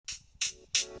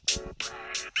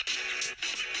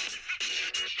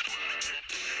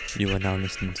You are now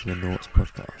listening to the Noughts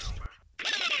podcast.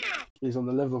 He's on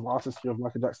the level of artistry of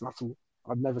Michael Jackson at all.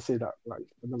 I'd never say that. Like,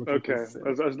 I'd never Okay, say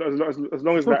as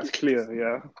long as that's clear,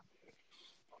 yeah.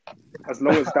 As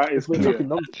long as that is clear.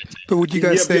 But would you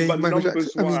guys say but Michael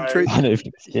Jackson? I mean, Drake.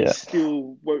 He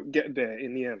still won't get there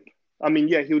in the end. I mean,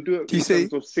 yeah, he'll do it in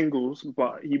terms of singles,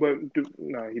 but he won't do.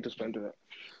 No, he just won't do it.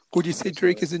 Would you say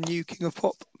Drake is the new king of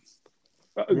pop?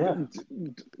 Yeah.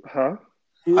 Huh?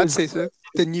 I'd say so.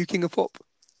 The new king of pop.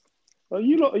 Are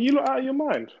you lot out of your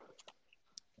mind?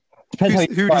 Who would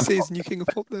you say is the new king of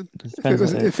pop then?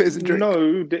 If it isn't Drake?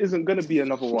 No, there isn't going to be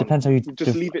another one. Depends how you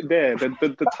just leave it there.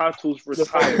 The title's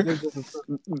retired.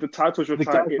 The title's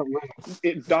retired.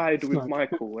 It died with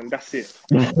Michael, and that's it.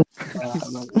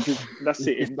 That's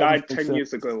it. It died 10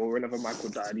 years ago, or whenever Michael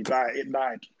died. It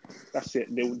died. That's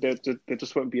it. There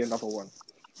just won't be another one.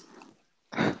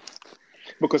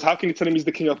 Because how can you tell him he's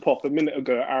the king of pop? A minute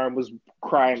ago, Aaron was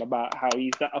crying about how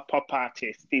he's not a pop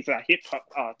artist. He's a hip hop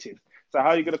artist. So how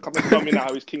are you going to come and tell me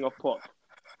now he's king of pop?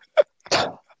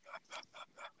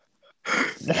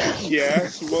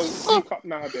 Yes, well, speak up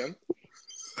now then.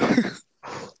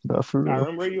 Not for real.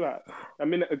 Aaron, where are you at? A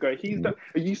minute ago,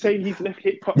 are you saying he's left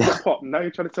hip hop to pop? Now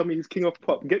you're trying to tell me he's king of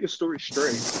pop. Get your story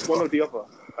straight. It's one or the other.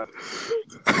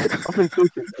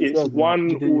 It's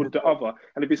one or the other.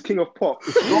 And if it's king of pop,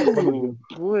 oh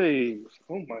boy,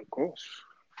 oh my gosh,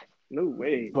 no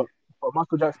way. But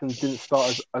Michael Jackson didn't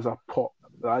start as a pop.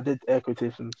 Like, I did air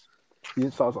quotations. He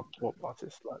didn't start as a pop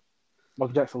artist. Like,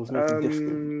 Michael Jackson was making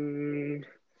disco.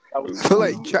 I feel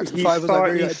like Jackson 5 was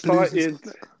like very blues.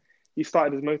 He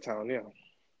started as Motown, yeah.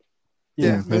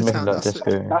 Yeah, Motown. That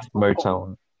disco.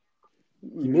 Motown.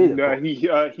 He made it. No,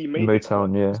 he made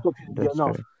Motown, it. yeah.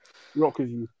 Enough. Rock with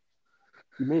you.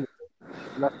 He made it.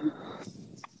 Like,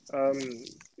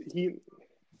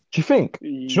 Do you think? Do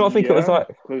you not think it was like?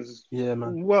 Yeah,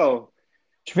 man. Well,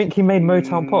 do you think he made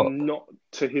Motown pop? Not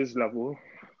to his level,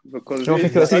 because do you not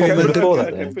think it was even before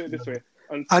that? Okay, put it this way.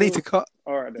 I need to cut.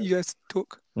 All right, then. You guys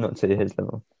talk. Not to his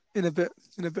level. In a bit.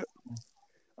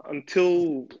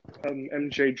 Until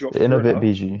MJ dropped. In a bit,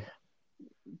 BG.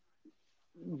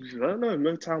 I don't know.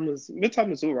 Motown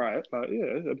was all right. Like, yeah,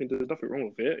 I mean, there's nothing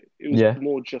wrong with it. It was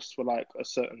more just for like a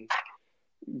certain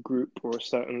group or a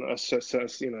certain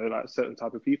certain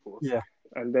type of people. Yeah.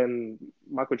 And then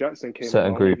Michael Jackson came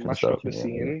certain along, group and mashed stuff. up the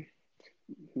scene.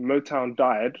 Motown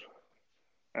died,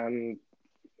 and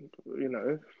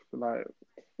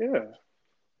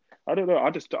I don't know.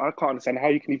 I can't understand how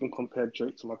you can even compare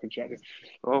Drake to Michael Jackson.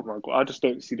 Oh my god, I just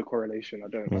don't see the correlation. I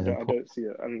don't see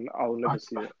it, and I'll never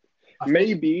see it.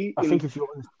 Maybe in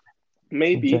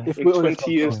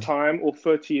 20 years' time or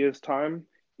 30 years' time,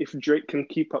 if Drake can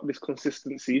keep up this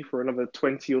consistency for another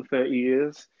 20 or 30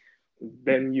 years,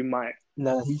 then you might.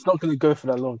 No, he's not going to go for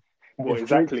that long. Well,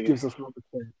 exactly. Drake gives us another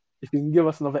 10. If he can give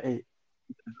us another 8,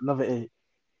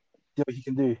 see what he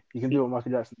can do. He can do what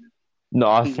Michael Jackson did.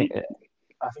 No, I think.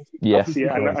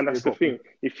 And that's the thing.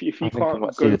 If he can't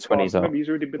go see the 20s out, he's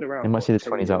already been around. He might see the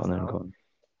 20s out and then gone.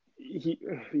 He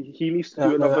needs to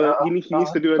do another. He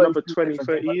needs to do another 20,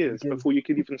 30 years before you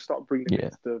can even start bringing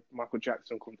the Michael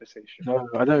Jackson conversation. No,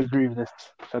 I don't agree with this.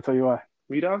 I'll tell you why.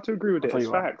 You don't have to agree with it. It's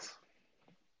facts.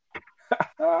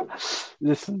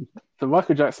 Listen, the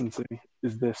Michael Jackson thing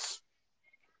is this.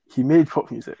 He made pop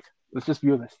music. Let's just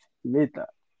be honest. He made that.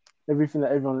 Everything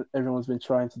that everyone's been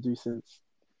trying to do since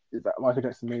is that Michael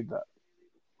Jackson made that.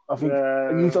 I think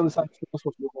you need to understand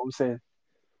what I'm saying.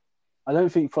 I don't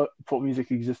think pop music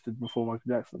existed before Michael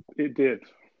Jackson. It did.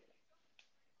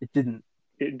 It didn't.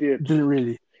 It did. It didn't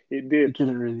really. It did. It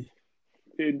didn't really.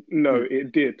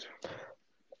 It did.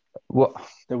 What?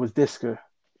 There was disco.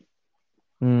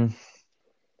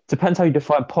 Depends how you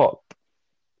define pop.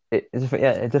 It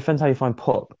depends how you find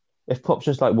pop. If pop's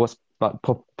just like what's like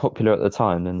popular at the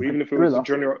time, then even if it was a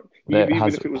genre,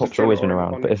 pop's always been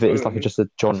around. But if it is like just a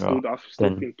genre, I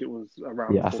still think it was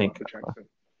around. Yeah, I think.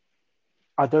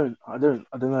 I don't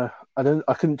know.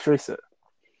 I couldn't trace it.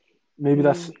 Maybe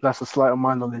that's a slight on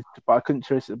my knowledge, but I couldn't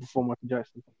trace it before Michael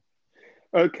Jackson.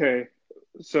 Okay,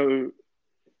 so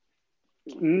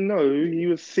no, he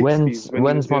was 60s.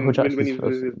 When's Michael Jackson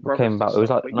came about? It was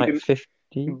like 50?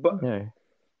 No.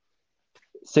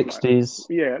 60s.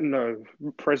 Yeah, no,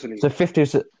 Presley. So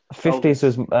 50s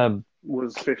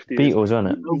was 50s. Beatles, wasn't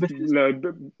it? No,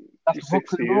 that's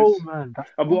 60s. Man.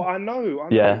 Well, I know.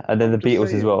 Yeah, and then the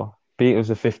Beatles as well. Beatles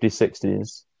were 50s,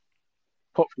 60s.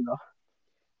 Popular.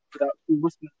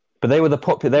 But they were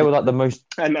they were like the most.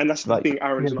 And that's the thing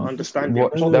Aaron's not understanding.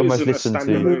 They're most listened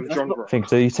to. Genre. Thing.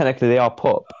 So technically they are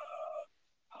pop.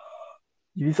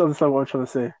 You need to understand what I'm trying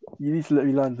to say. you need to let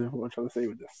me land with what I'm trying to say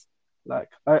with this. Like,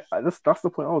 that's the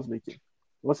point I was making.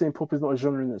 I'm not saying pop is not a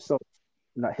genre in itself,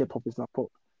 and that hip hop is not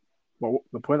pop. But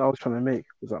the point I was trying to make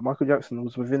was that Michael Jackson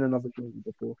was within another genre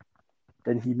before.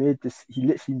 Then he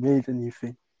literally made a new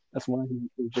thing. That's why he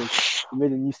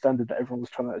made a new standard that everyone was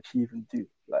trying to achieve and do,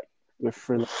 like with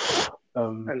Thriller.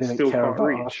 And still can't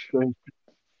reach. Going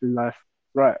through life.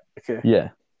 Right, okay. Yeah.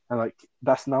 And like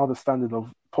that's now the standard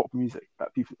of pop music that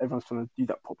everyone's trying to do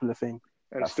that popular thing.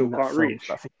 And still can't reach.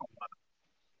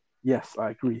 Yes,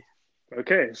 I agree.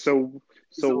 Okay, so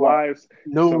why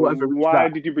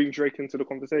did you bring Drake into the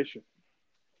conversation?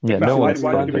 Yeah, why did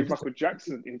you bring Michael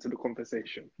Jackson into the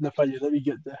conversation? No, let me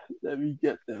get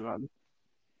there, man.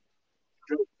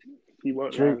 He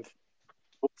won't Drake land.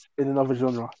 In another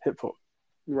genre, hip hop.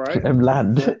 Right.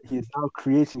 Land. He is now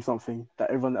creating something that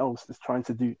everyone else is trying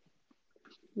to do.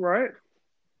 Right.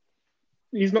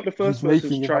 He's not the first person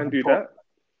to try and do that.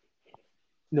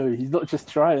 No, he's not just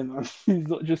trying. He's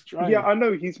not just trying. Yeah, I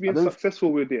know. He's been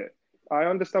successful with it. I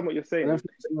understand what you're saying.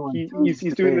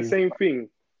 He's doing the same thing.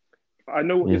 I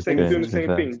know what you're saying. He's doing the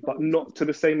same thing, but not to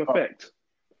the same effect.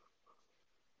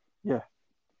 Yeah.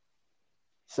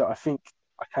 So I think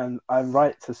I'm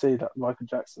right to say that Michael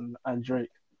Jackson and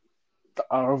Drake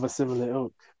are of a similar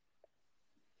ilk.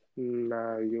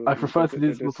 Nah, I prefer to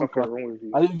do this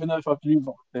podcast. I don't even know if I believe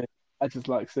it. I just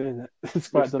like saying it. It's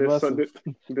quite diverse.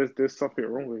 There's something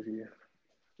wrong with you.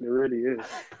 There really is.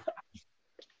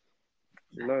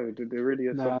 No, there really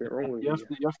is something wrong with you.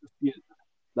 You have to see it.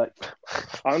 Like,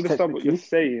 I understand what you're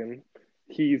saying.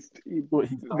 They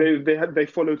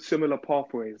followed similar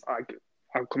pathways. I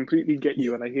completely get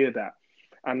you, and I hear that.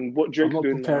 And what Drake's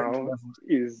doing now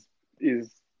is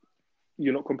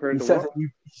you're not comparing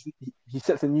he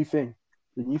sets a new thing.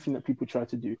 The new thing that people try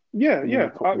to do. Yeah.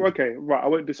 Okay, right. I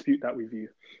won't dispute that with you,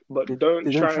 but don't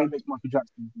try and make Michael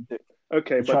Jackson.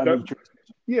 Okay,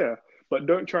 but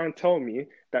don't try and tell me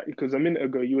that because a minute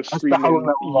ago you were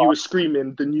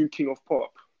screaming the new king of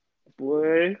pop,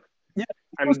 boy. Yeah,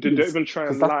 and don't even try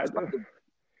and lie.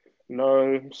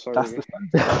 No, sorry. That's the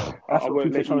standard. I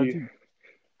won't let you.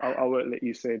 I won't let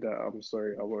you say that. I'm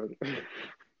sorry. I won't.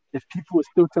 If people were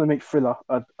still trying to make Thriller,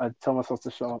 I'd tell myself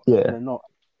to shut up. Yeah. They're not.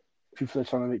 People are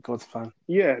trying to make God's plan.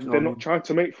 Yeah, they're not trying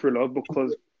to make Thriller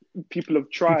because people have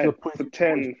tried for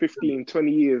 10, 15,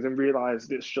 20 years and realised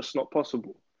it's just not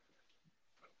possible.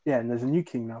 Yeah, and there's a new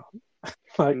king now.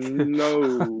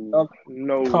 No.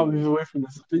 Can't move away from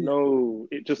this opinion. No,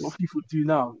 what people do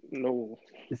now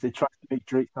is they try to make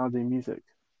Drake sounding music.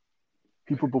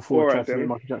 People before tried to make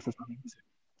Michael Jackson sounding music.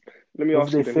 Let me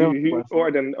ask you then. All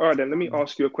right then. Let me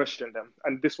ask you a question then,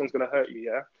 and this one's gonna hurt you,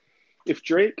 yeah. If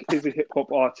Drake is a hip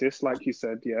hop artist, like you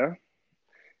said, yeah,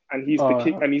 and he's the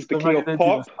king of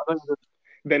pop,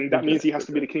 then that means he has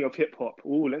to be the king of hip hop.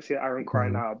 Ooh, let's hear Aaron cry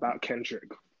now about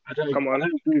Kendrick. Come on.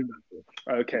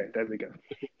 Okay, there we go.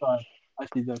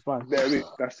 Actually, they're fine. That's it.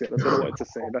 That's what I wanted to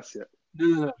say. That's it.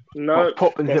 No,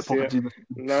 pop and hip hop.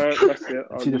 No, that's it.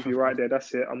 I'll leave you right there.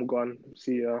 That's it. I'm gone.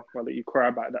 See ya. I'll let you cry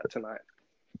about that tonight.